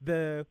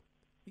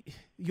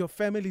your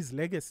family's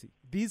legacy.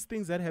 These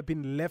things that have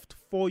been left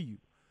for you.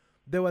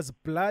 There was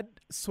blood,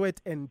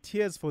 sweat, and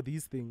tears for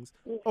these things,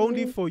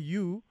 only for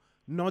you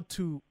not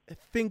to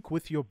think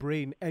with your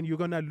brain, and you're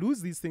gonna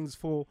lose these things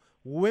for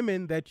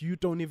women that you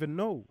don't even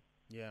know.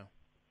 Yeah.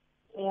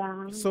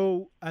 Yeah.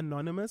 So,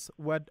 Anonymous,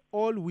 what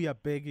all we are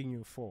begging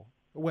you for,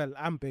 well,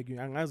 I'm begging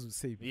you, as we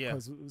say, Yeah.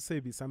 because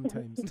Sebi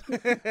sometimes,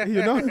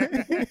 you know.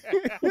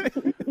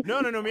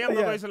 No, me, I'm Yeah.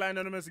 not going to lie,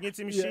 Anonymous. Get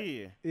him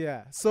shit.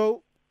 Yeah.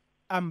 So,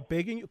 I'm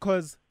begging you,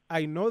 because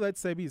I know that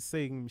Sebi is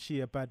saying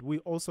Mshia, but we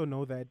also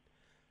know that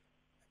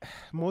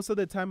most of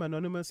the time,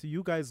 Anonymous,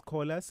 you guys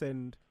call us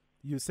and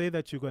you say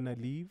that you're gonna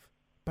leave,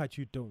 but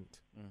you don't.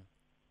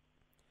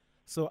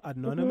 So,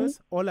 Anonymous,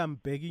 all I'm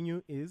begging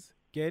you is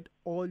get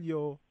all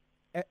your,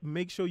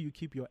 make sure you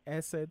keep your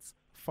assets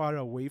far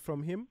away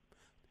from him.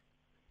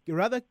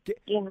 Rather,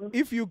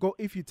 if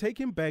you take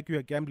him back, you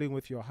are gambling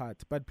with your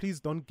heart. But please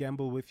don't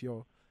gamble with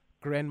your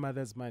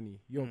grandmother's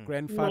money, your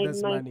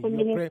grandfather's My money,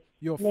 family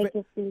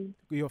legacy.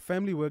 your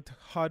family worked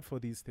hard for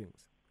these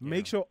things.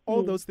 Make sure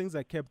all those things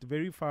are kept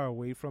very far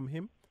away from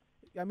him.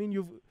 I mean,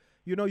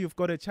 you've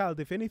got a child.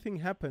 If anything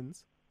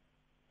happens,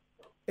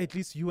 at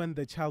least you and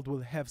the child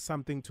will have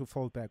something to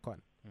fall back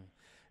on.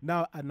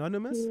 Now,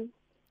 Anonymous,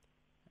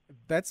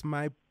 that's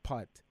my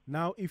part.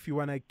 Now, if you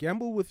want to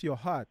gamble with your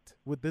heart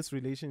with this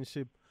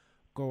relationship,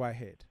 go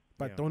ahead.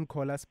 but don't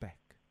call us back.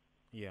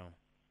 Yeah.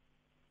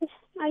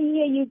 I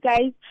hear you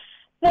guys.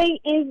 Thing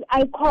is,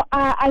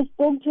 I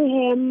spoke to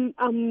him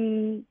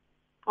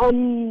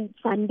on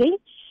Sunday.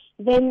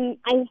 Then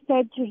I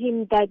said to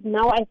him that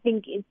now I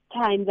think it's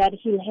time that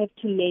he'll have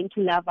to learn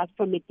to love us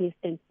from a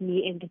distance,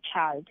 me and the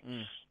child.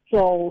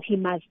 So he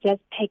must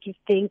just pack his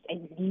things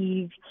and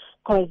leave,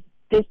 because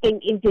this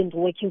thing isn't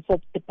working for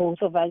the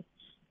both of us.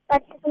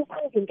 But he's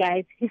refusing,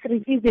 guys. He's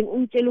refusing.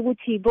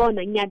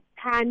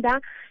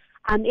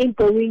 I ain't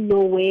going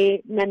nowhere.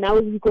 Now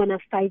we're gonna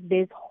fight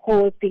this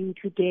whole thing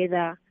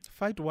together.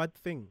 Fight what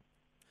thing?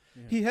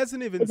 Yeah. He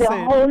hasn't even the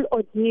said. Whole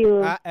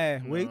ordeal.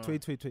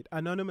 Wait.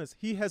 Anonymous.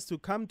 He has to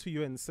come to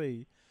you and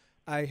say,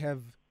 I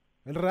have.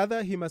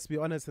 Rather, he must be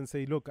honest and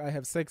say, look, I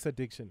have sex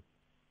addiction.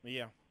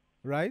 Yeah.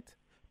 Right?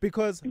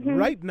 Because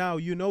right now,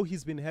 you know,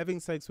 he's been having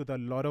sex with a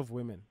lot of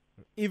women,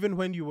 even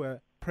when you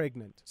were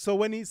pregnant. So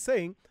when he's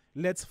saying,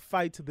 let's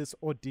fight this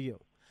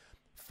ordeal,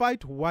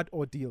 fight what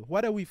ordeal?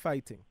 What are we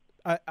fighting?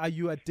 Are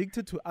you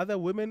addicted to other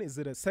women? Is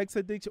it a sex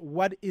addiction?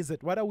 What is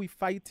it? What are we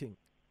fighting?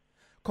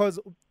 Because,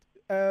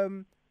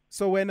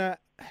 so when,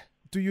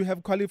 do you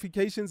have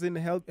qualifications in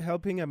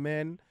helping a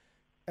man,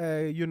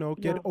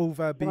 get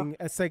over being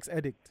a sex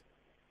addict?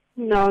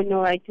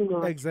 No, I do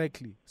not.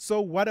 Exactly. So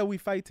what are we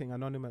fighting,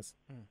 Anonymous?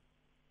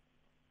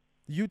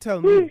 You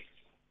tell me.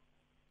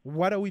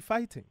 What are we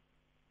fighting?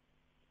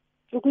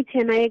 Which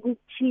is, if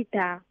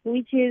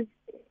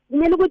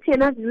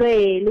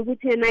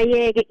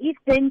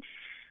then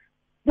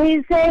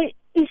they say,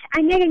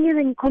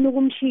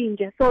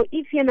 so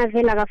if you're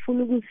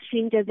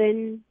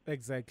then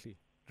exactly.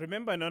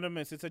 Remember,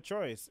 Anonymous, it's a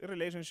choice. A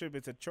relationship,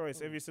 it's a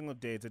choice every single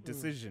day. It's a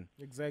decision.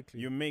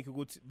 Exactly. You make a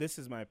good, this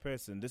is my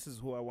person. This is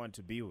who I want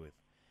to be with.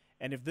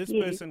 And if this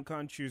person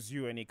can't choose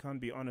you and he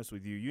can't be honest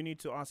with you, you need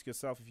to ask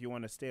yourself if you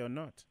want to stay or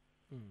not.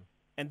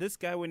 And this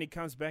guy, when he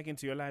comes back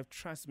into your life,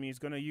 trust me, he's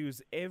going to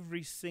use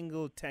every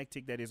single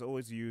tactic that he's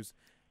always used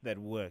that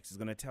works. He's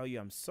going to tell you,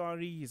 I'm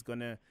sorry. He's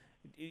going to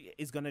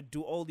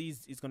do all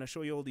these, he's going to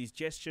show you all these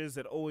gestures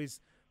that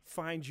always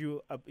find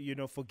you,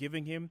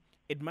 forgiving him.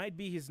 It might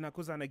be his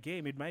Nakuzana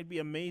game. It might be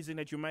amazing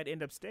that you might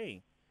end up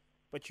staying.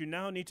 But you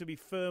now need to be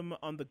firm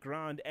on the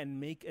ground and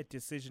make a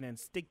decision and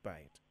stick by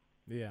it.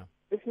 Yeah.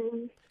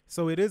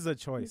 So it is a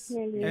choice.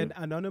 And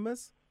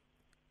Anonymous,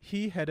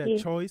 he had a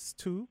choice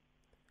too,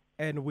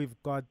 and we've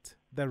got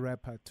the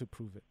rapper to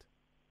prove it.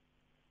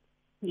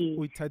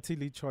 We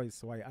totally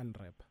choice why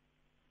unrap.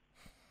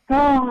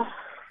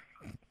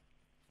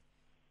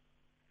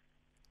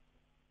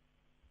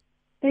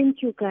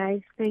 Thank you,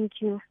 guys. Thank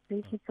you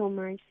so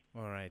much.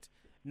 All right.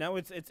 Now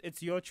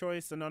it's your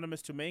choice,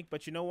 Anonymous, to make.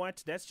 But you know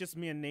what? That's just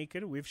me and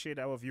Naked. We've shared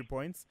our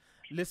viewpoints.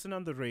 Listen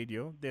on the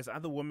radio. There's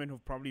other women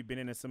who've probably been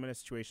in a similar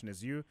situation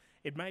as you.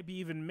 It might be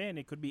even men.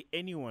 It could be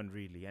anyone,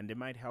 really. And they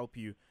might help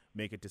you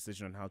make a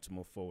decision on how to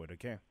move forward,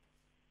 okay?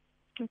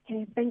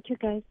 Okay. Thank you,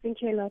 guys.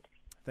 Thank you a lot.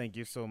 Thank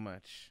you so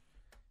much.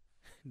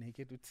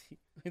 Naked uthi.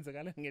 It's a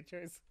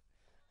choice.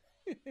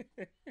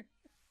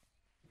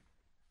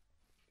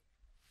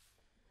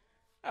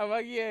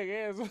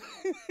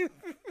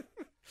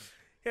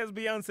 Here's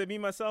Beyonce, Me,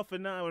 Myself,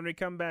 and I. When we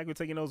come back, we're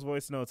taking those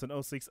voice notes on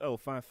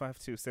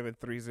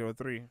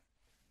 060-552-7303.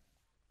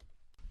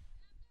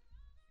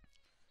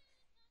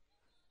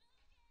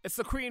 It's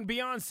the Queen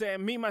Beyonce,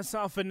 Me,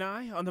 Myself, and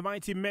I on the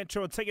Mighty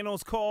Metro, taking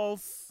those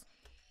calls.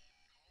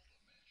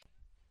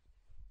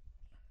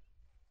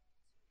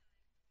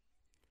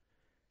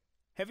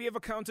 Have you ever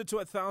counted to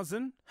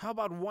 1,000? How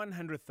about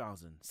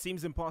 100,000?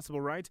 Seems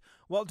impossible, right?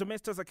 Well,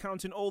 Domestos are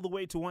counting all the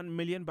way to 1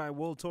 million by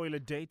World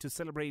Toilet Day to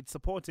celebrate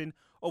supporting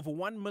over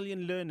 1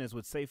 million learners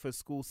with safer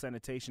school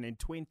sanitation in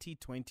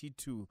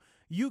 2022.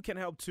 You can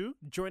help too.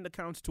 Join the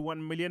count to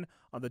 1 million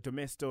on the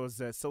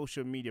Domestos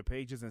social media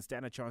pages and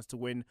stand a chance to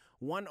win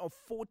one of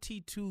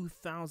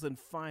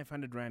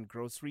 42,500 Rand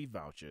grocery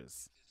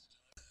vouchers.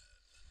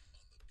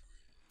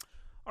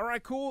 All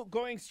right, cool.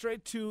 Going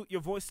straight to your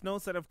voice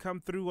notes that have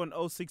come through on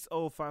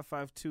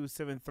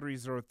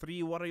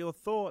 060-552-7303. What are your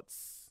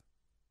thoughts?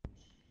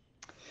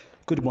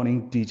 Good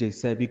morning, DJ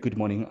Sebi. Good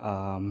morning,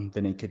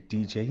 the Naked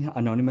DJ.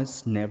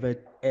 Anonymous, never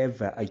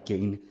ever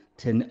again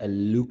turn a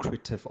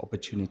lucrative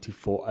opportunity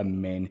for a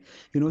man.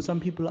 You know,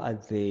 some people are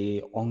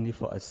there only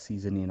for a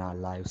season in our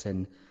lives,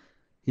 and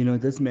you know,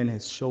 this man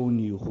has shown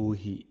you who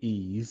he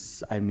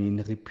is. I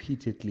mean,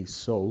 repeatedly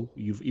so.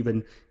 You've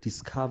even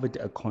discovered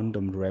a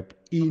condom wrap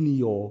in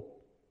your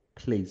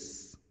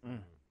place.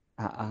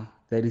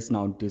 That is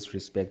now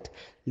disrespect.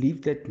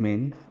 Leave that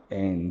man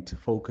and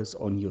focus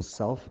on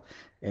yourself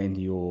and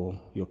your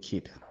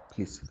kid.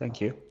 Please.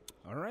 Thank you.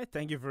 All right.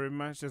 Thank you very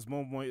much. There's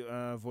more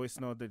voice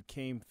note that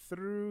came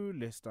through.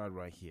 Let's start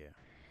right here.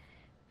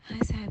 Hi,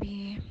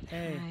 Sabi.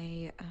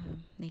 Hey. Hi,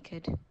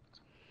 Naked.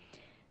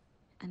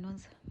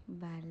 Anons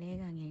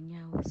balega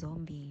ngenyawo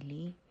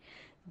zombili.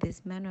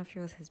 This man of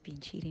yours has been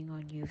cheating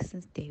on you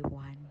since day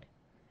one.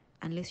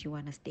 Unless you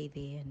want to stay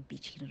there and be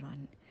cheated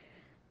on.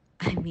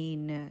 I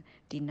mean,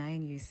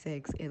 denying you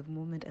sex. At the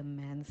moment a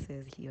man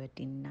says you're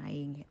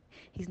denying,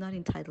 he's not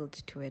entitled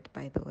to it,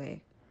 by the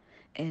way.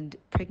 And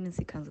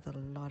pregnancy comes with a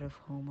lot of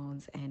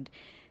hormones, and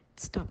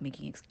stop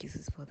making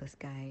excuses for this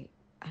guy.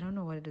 I don't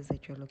know what it is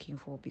that you're looking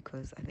for,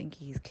 because I think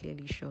he's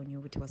clearly shown you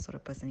what sort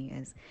of person he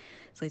is.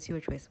 So it's your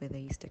choice whether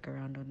you stick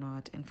around or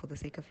not. And for the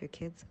sake of your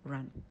kids,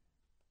 run.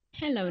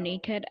 Hello,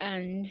 Naked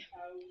and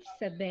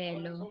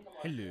Sabelo.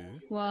 Hello.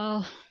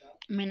 Well,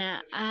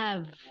 I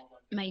have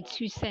my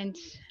 2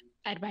 cents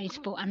advice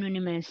for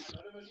Anonymous.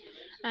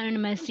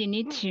 Anonymous, you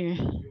need to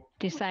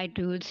decide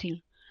to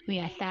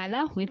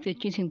uyahlala with your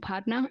cheating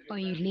partner or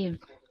you leave.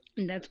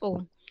 And that's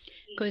all.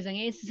 Because I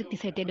guess it's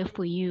decided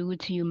for you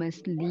to you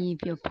must leave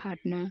your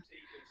partner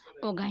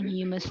or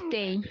you must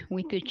stay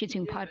with your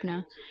cheating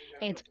partner.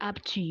 It's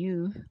up to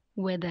you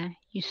whether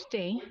you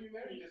stay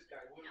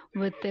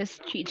with this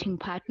cheating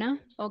partner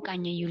or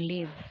you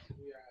leave.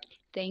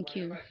 Thank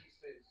you.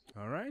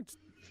 All right.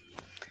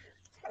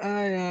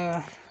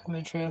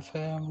 Metro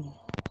FM,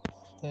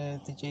 the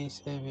DJ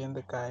Savvy and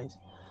the guys.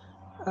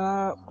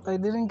 I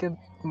didn't get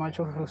much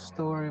of a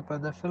story,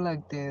 but I feel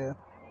like the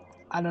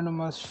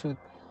Anonymous should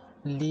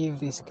leave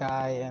this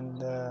guy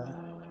and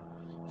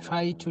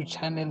try to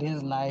channel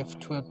his life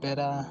to a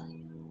better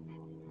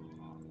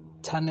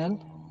channel,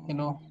 you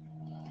know,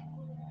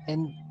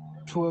 and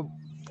to a,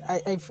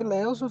 I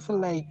also feel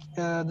like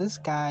this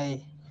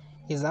guy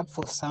is up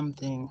for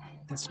something.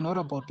 It's not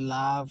about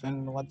love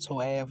and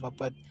whatsoever,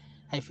 but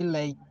I feel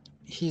like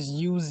he's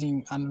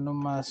using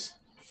Anonymous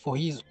for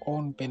his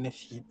own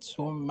benefit.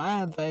 So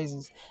my advice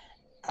is,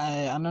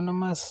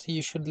 Anonymous,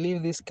 you should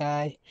leave this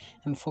guy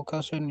and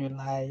focus on your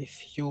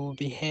life. You will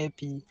be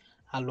happy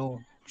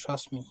alone.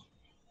 Trust me.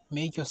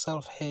 Make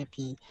yourself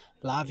happy.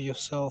 Love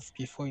yourself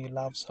before you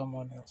love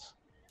someone else.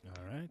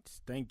 All right.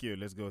 Thank you.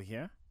 Let's go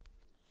here.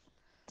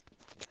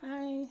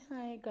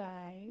 Hi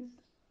guys.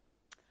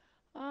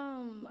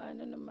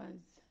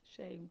 Anonymous,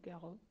 shame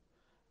girl.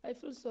 I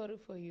feel sorry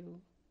for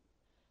you.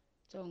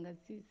 Jonga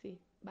Sisi,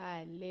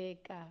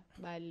 baleka.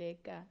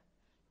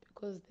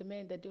 Because the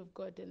man that you've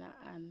got in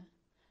Anna,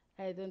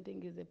 I don't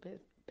think is a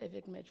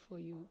perfect match for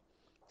you.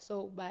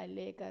 So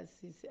baleka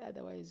Sisi,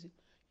 otherwise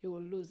you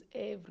will lose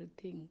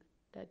everything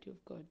that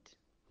you've got.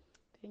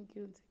 Thank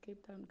you. It's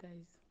Cape Town,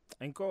 guys.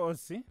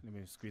 Enkosi. Let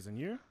me squeeze in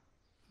here.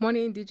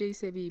 Morning, DJ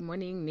Sebi.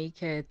 Morning,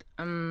 Naked.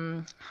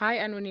 Hi,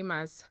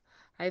 Anonymous.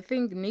 I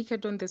think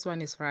Naked on this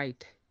one is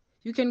right.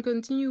 You can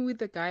continue with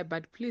the guy,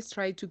 but please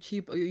try to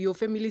keep your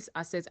family's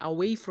assets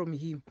away from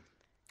him.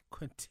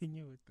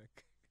 Continue with the.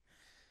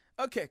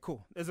 Okay,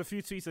 cool. There's a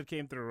few tweets that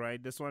came through,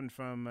 right? This one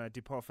from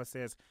Depofa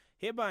says,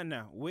 "Hey,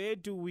 Bana, where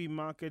do we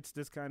market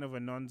this kind of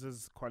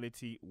Anonza's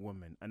quality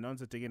woman?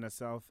 Anonza taking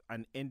herself,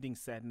 unending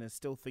sadness,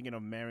 still thinking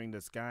of marrying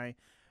this guy."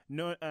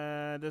 No,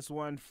 this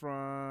one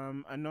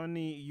from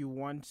Anoni, you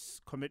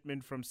want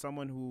commitment from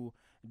someone who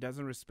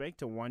doesn't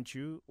respect or want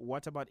you.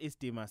 What about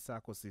Istima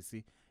Sako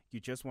Sisi? You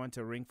just want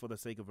a ring for the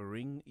sake of a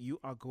ring. You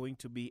are going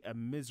to be a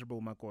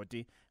miserable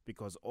Makoti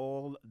because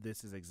all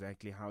this is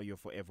exactly how your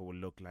forever will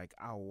look like.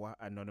 Awa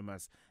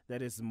Anonymous.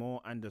 That is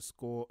more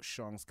underscore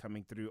shongs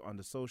coming through on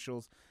the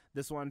socials.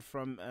 This one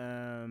from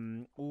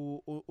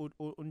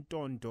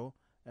Untondo.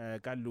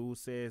 Kalu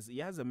says,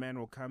 yes, a man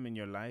will come in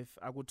your life.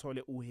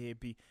 Akutole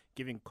uhappy,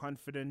 giving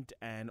confident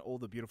and all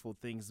the beautiful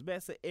things.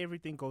 Best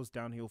everything goes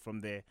downhill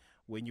from there.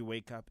 When you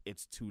wake up,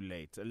 it's too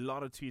late. A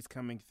lot of tweets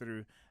coming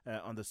through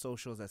on the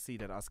socials. I see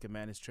that Ask a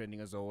Man is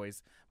trending as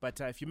always. But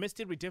if you missed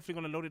it, we're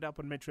definitely going to load it up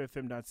on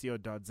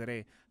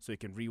metrofm.co.za so you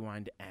can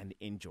rewind and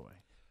enjoy.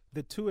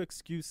 The two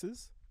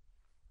excuses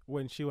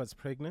when she was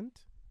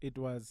pregnant, it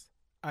was,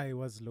 I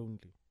was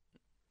lonely.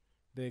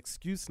 The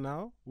excuse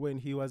now, when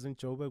he was in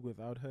Joburg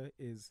without her,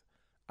 is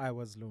I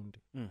was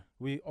lonely.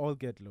 We all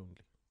get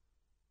lonely,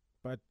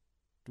 but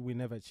we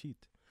never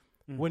cheat.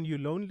 When you're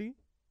lonely,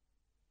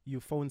 you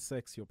phone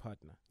sex your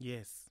partner.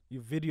 Yes. You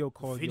video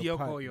call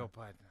your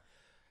partner.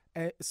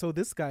 So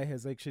this guy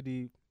has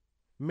actually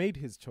made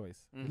his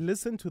choice.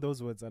 Listen to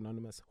those words,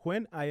 Anonymous.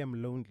 When I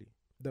am lonely,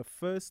 the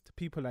first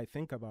people I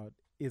think about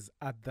is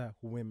other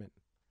women.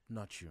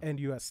 Not you.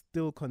 And you are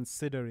still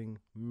considering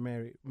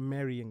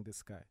marrying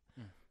this guy.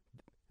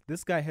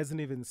 This guy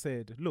hasn't even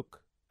said,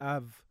 look,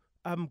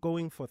 I'm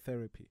going for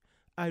therapy.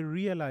 I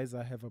realize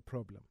I have a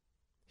problem.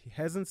 He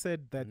hasn't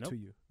said that to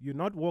you. You're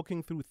not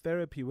walking through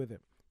therapy with him.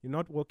 You're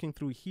not walking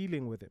through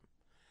healing with him.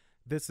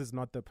 This is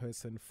not the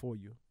person for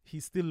you. He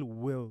still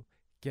will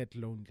get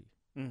lonely.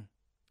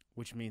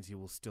 Which means he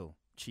will still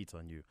cheat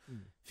on you.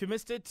 If you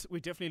missed it, we're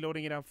definitely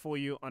loading it up for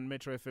you on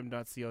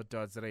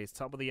metrofm.co.za. It's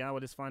top of the hour.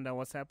 Let's find out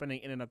what's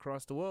happening in and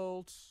across the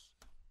world.